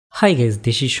Hi guys,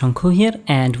 this is Shankho here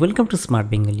and welcome to Smart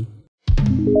Bengali.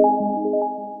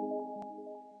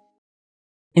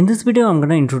 In this video, I'm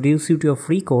gonna introduce you to a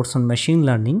free course on machine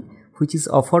learning which is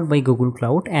offered by Google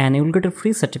Cloud, and you will get a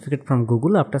free certificate from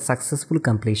Google after successful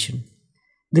completion.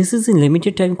 This is a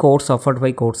limited time course offered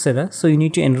by Coursera, so you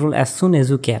need to enroll as soon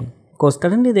as you can. Because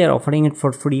currently they are offering it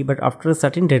for free, but after a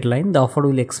certain deadline the offer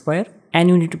will expire and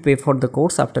you need to pay for the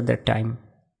course after that time.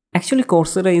 Actually,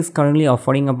 Coursera is currently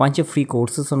offering a bunch of free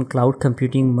courses on cloud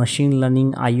computing, machine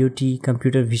learning, IoT,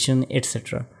 computer vision,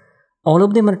 etc. All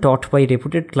of them are taught by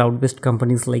reputed cloud-based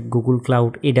companies like Google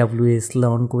Cloud, AWS,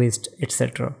 LearnQuest,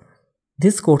 etc.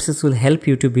 These courses will help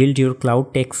you to build your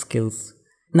cloud tech skills.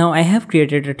 Now, I have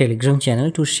created a Telegram channel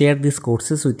to share these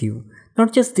courses with you.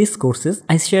 Not just these courses,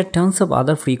 I share tons of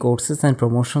other free courses and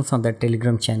promotions on that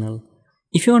Telegram channel.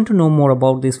 If you want to know more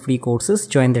about these free courses,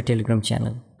 join the Telegram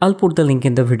channel. I'll put the link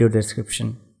in the video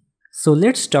description. So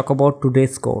let's talk about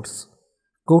today's course.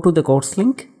 Go to the course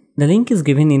link. The link is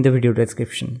given in the video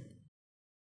description.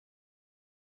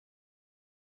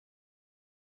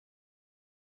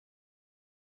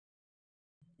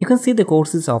 You can see the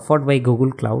course is offered by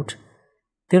Google Cloud.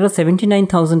 There are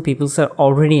 79,000 people who are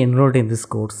already enrolled in this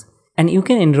course, and you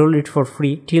can enroll it for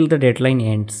free till the deadline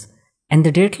ends. And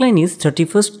the deadline is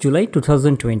 31st July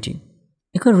 2020.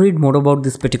 You can read more about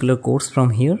this particular course from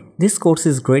here. This course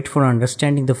is great for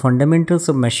understanding the fundamentals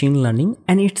of machine learning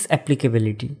and its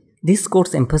applicability. This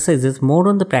course emphasizes more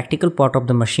on the practical part of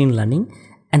the machine learning,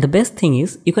 and the best thing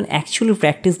is you can actually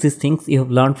practice these things you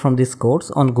have learned from this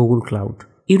course on Google Cloud.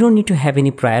 You don't need to have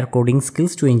any prior coding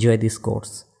skills to enjoy this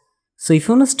course. So if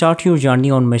you want to start your journey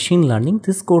on machine learning,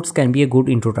 this course can be a good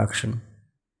introduction.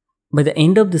 By the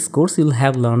end of this course, you'll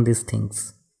have learned these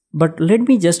things. But let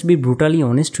me just be brutally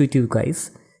honest with you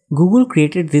guys. Google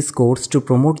created this course to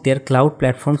promote their cloud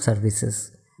platform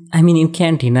services. I mean, you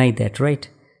can't deny that, right?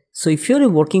 So if you're a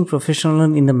working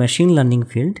professional in the machine learning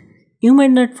field, you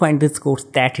might not find this course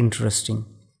that interesting.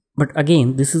 But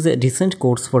again, this is a decent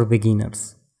course for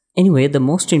beginners. Anyway, the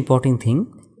most important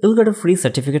thing, you'll get a free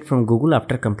certificate from Google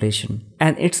after completion.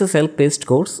 And it's a self-paced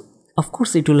course. Of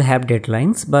course, it will have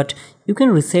deadlines, but you can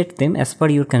reset them as per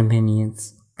your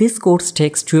convenience. This course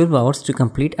takes 12 hours to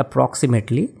complete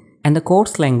approximately, and the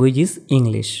course language is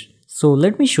English. So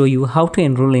let me show you how to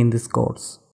enroll in this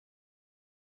course.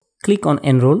 Click on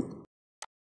enroll.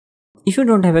 If you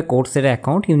don't have a Coursera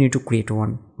account, you need to create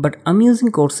one. But I'm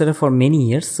using Coursera for many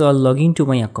years, so I'll log into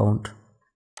my account.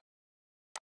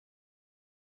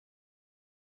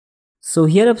 So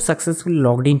here I've successfully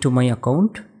logged into my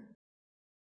account.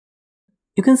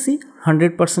 You can see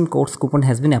 100% course coupon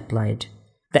has been applied.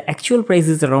 The actual price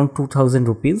is around 2000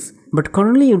 rupees, but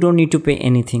currently you don't need to pay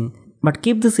anything. But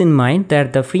keep this in mind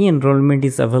that the free enrollment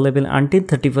is available until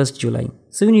 31st July.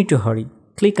 So you need to hurry.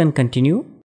 Click on continue.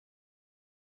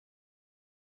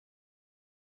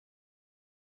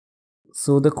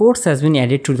 So the course has been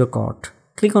added to the cart.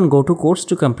 Click on go to course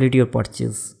to complete your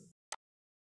purchase.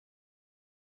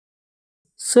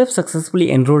 So I've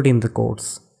successfully enrolled in the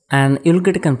course, and you'll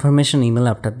get a confirmation email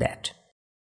after that.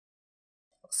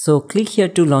 So click here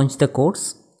to launch the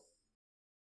course.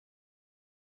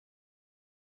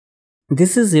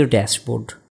 This is your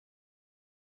dashboard.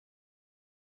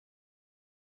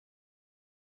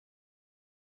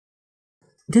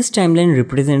 This timeline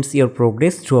represents your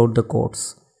progress throughout the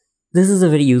course. This is a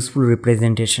very useful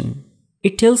representation.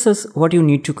 It tells us what you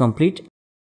need to complete.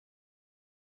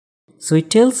 So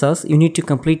it tells us you need to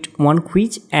complete 1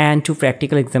 quiz and 2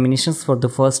 practical examinations for the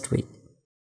first week,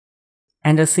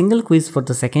 and a single quiz for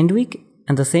the second week,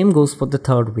 and the same goes for the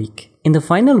third week. In the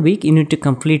final week, you need to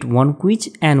complete 1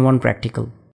 quiz and 1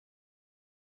 practical.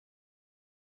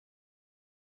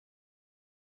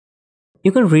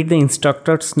 You can read the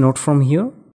instructor's note from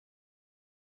here.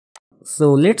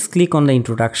 So let's click on the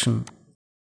introduction.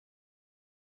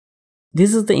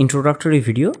 This is the introductory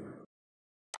video.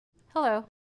 Hello.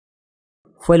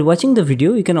 While watching the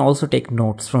video, you can also take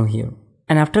notes from here.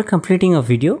 And after completing a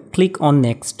video, click on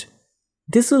next.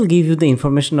 This will give you the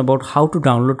information about how to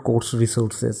download course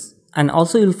resources, and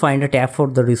also you'll find a tab for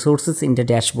the resources in the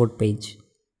dashboard page.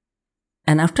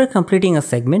 And after completing a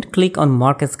segment, click on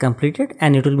mark as completed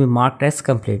and it will be marked as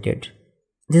completed.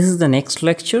 This is the next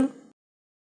lecture.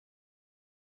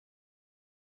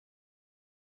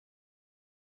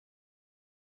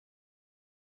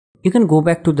 You can go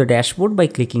back to the dashboard by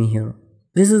clicking here.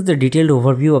 This is the detailed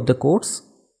overview of the course.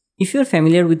 If you are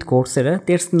familiar with Coursera,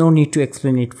 there's no need to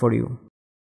explain it for you.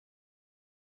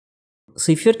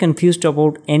 So if you're confused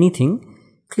about anything,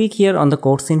 click here on the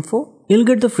course info. You'll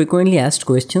get the frequently asked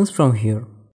questions from here.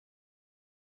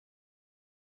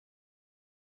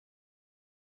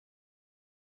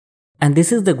 And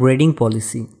this is the grading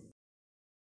policy.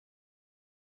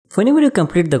 Whenever you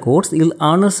complete the course, you'll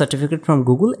earn a certificate from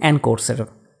Google and Coursera.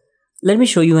 Let me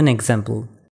show you an example.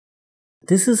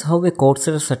 This is how a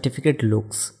Coursera certificate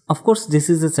looks. Of course, this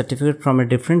is a certificate from a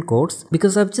different course.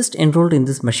 Because I've just enrolled in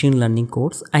this machine learning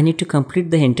course, I need to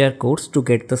complete the entire course to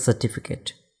get the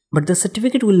certificate. But the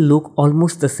certificate will look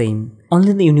almost the same.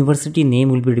 Only the university name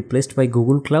will be replaced by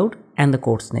Google Cloud and the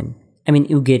course name. I mean,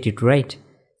 you get it, right?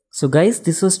 So guys,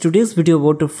 this was today's video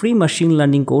about a free machine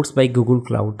learning course by Google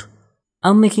Cloud.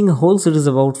 I'm making a whole series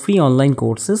about free online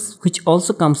courses which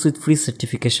also comes with free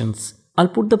certifications. I'll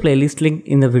put the playlist link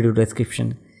in the video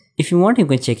description. If you want, you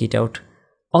can check it out.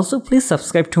 Also, please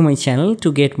subscribe to my channel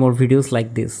to get more videos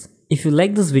like this. If you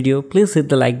like this video, please hit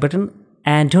the like button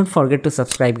and don't forget to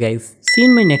subscribe guys. See you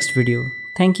in my next video.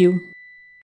 Thank you.